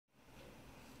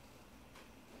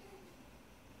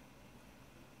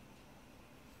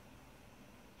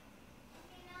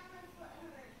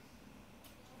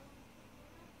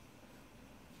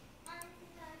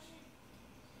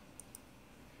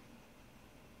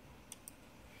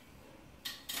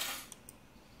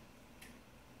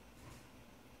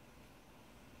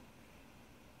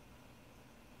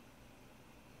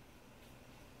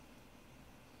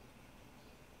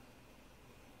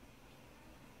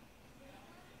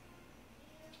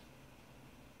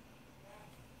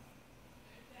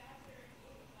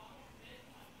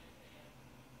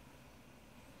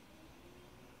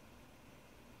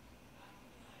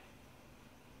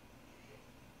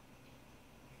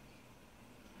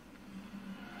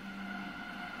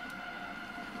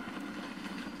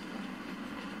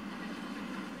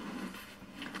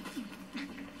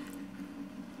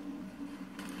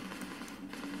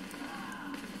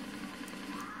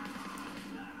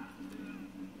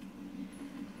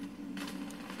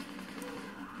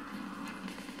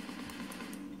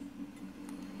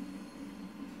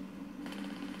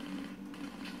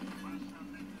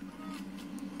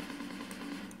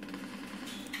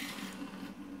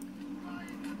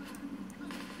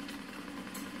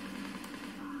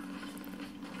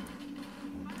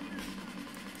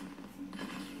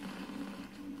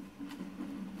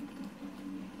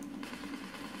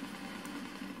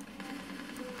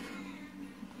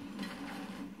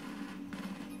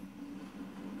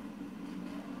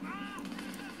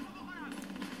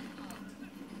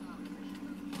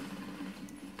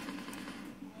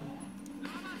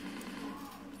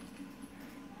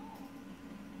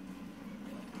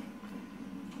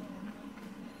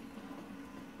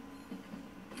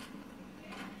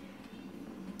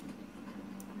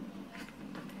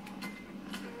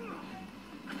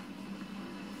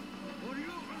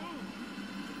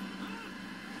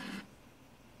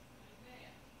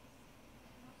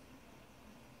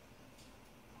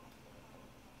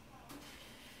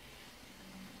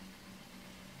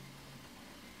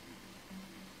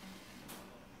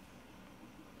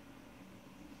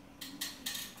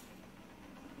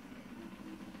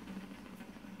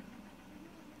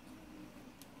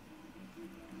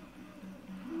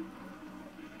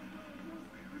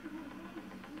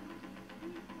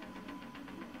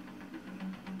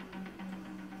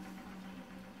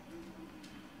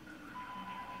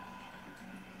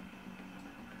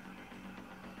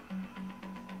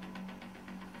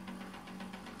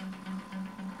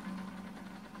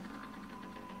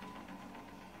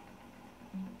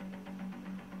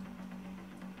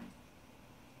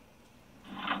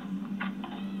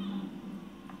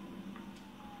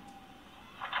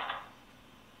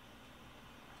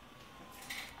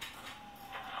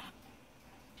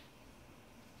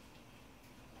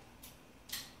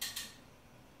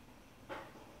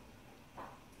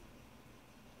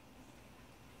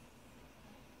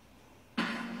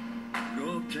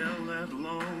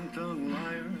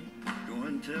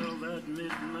tell that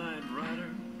midnight rider,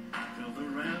 tell the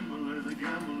rambler, the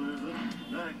gambler, the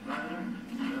backbiter,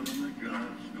 tell him the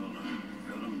God's gonna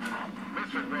cut him down.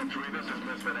 Misfit 1-3, this is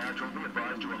Misfit Actual. We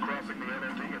advised you are crossing the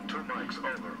NMD in 2 mics,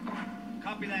 over.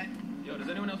 Copy that. Yo, does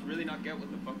anyone else really not get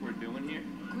what the fuck we're doing here?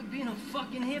 Quit being a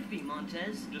fucking hippie,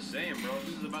 Montez. I'm just saying, bro. If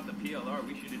this is about the PLR,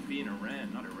 we should be in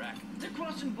Iran, not Iraq. They're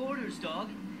crossing borders,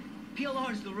 dog.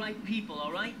 PLR's the right people,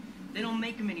 all right? They don't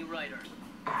make them any righter.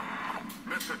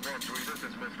 Misfit 1-3, this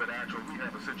is Misfit Actual. We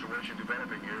have a situation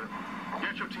developing here.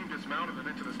 Get your team dismounted and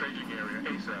into the staging area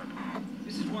ASAP.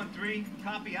 This is 1-3.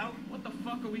 Copy out. What the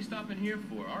fuck are we stopping here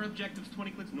for? Our objective's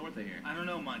 20 clicks north of here. I don't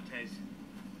know, Montez.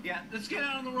 Yeah, let's get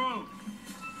out on the road.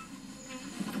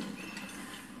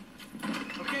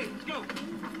 Okay, let's go.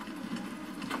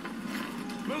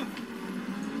 Move.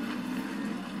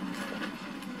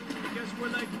 I guess we're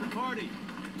late for the party.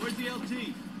 Where's the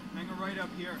LT? Hang her right up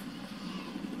here.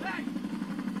 Hey!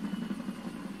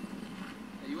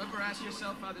 Hey, you ever ask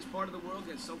yourself how this part of the world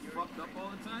gets so fucked up all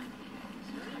the time?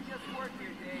 I just work here,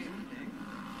 Dave.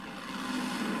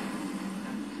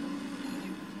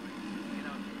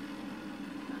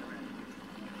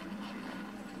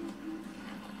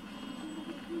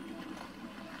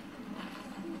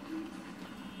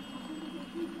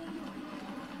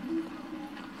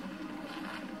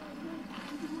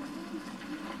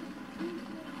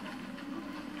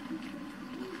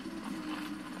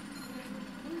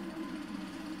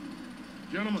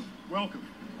 Gentlemen, welcome.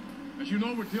 As you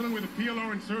know, we're dealing with the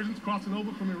PLR insurgents crossing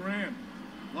over from Iran.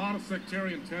 A lot of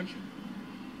sectarian tension.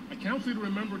 I counsel you to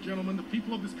remember, gentlemen, the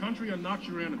people of this country are not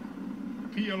your enemy.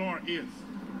 The PLR is.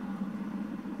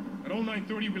 At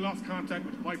 0930, we lost contact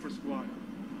with Viper Squad.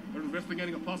 They're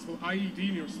investigating a possible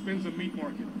IED near Spinza Meat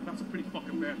Market. That's a pretty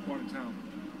fucking bad part of town.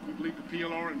 We believe the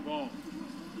PLR are involved.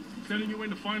 I'm sending you in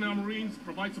to find our Marines,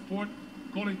 provide support,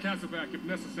 call in Kazovac if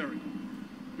necessary.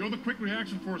 You're the quick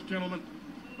reaction force, gentlemen.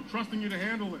 I'm trusting you to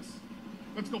handle this.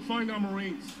 Let's go find our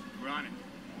Marines. We're on it.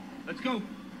 Let's go.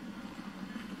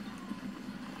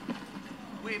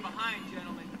 Way behind,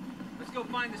 gentlemen. Let's go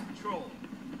find this patrol.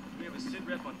 We have a sit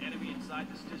rep on enemy inside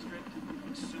this district.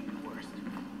 Assume the worst.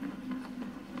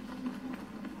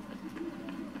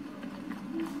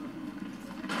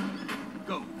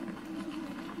 Go.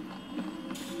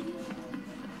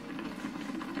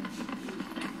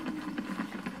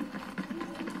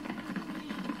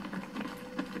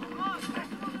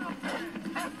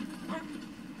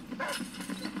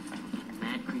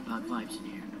 Mad creep-out vibes in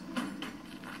here.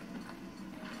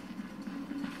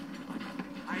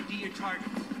 ID your targets.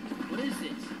 What is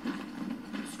this?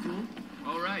 School?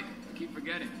 All right, I keep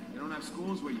forgetting. You don't have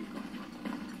schools where you come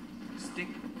from. Stick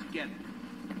together.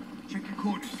 Check your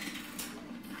quarters.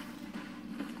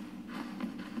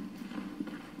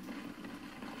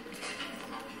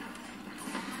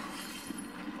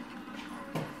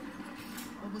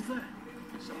 What was that?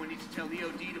 Someone needs to tell the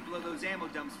OD to blow those ammo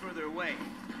dumps further away.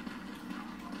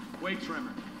 Wait,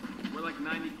 Tremor. We're like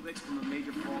 90 clicks from a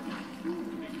major fault.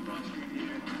 Big cross street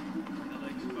here. LA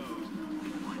exposed.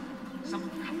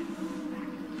 Someone's coming.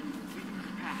 We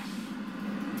can pass.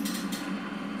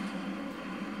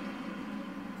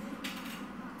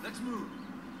 Let's move.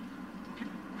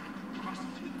 Cross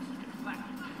the tubes. Flat.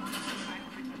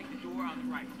 Take the door on the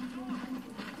right.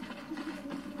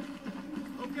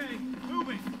 Okay,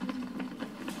 moving.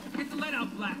 Get the lead out,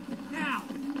 Black. Now!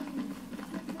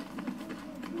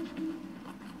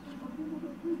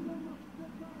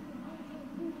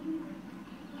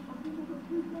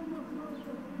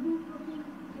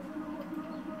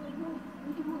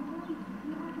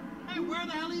 Hey, where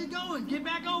the hell are you going? Get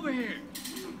back over here.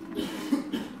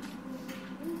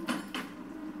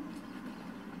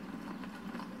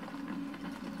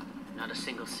 Not a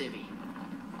single civvy.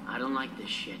 I don't like this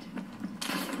shit.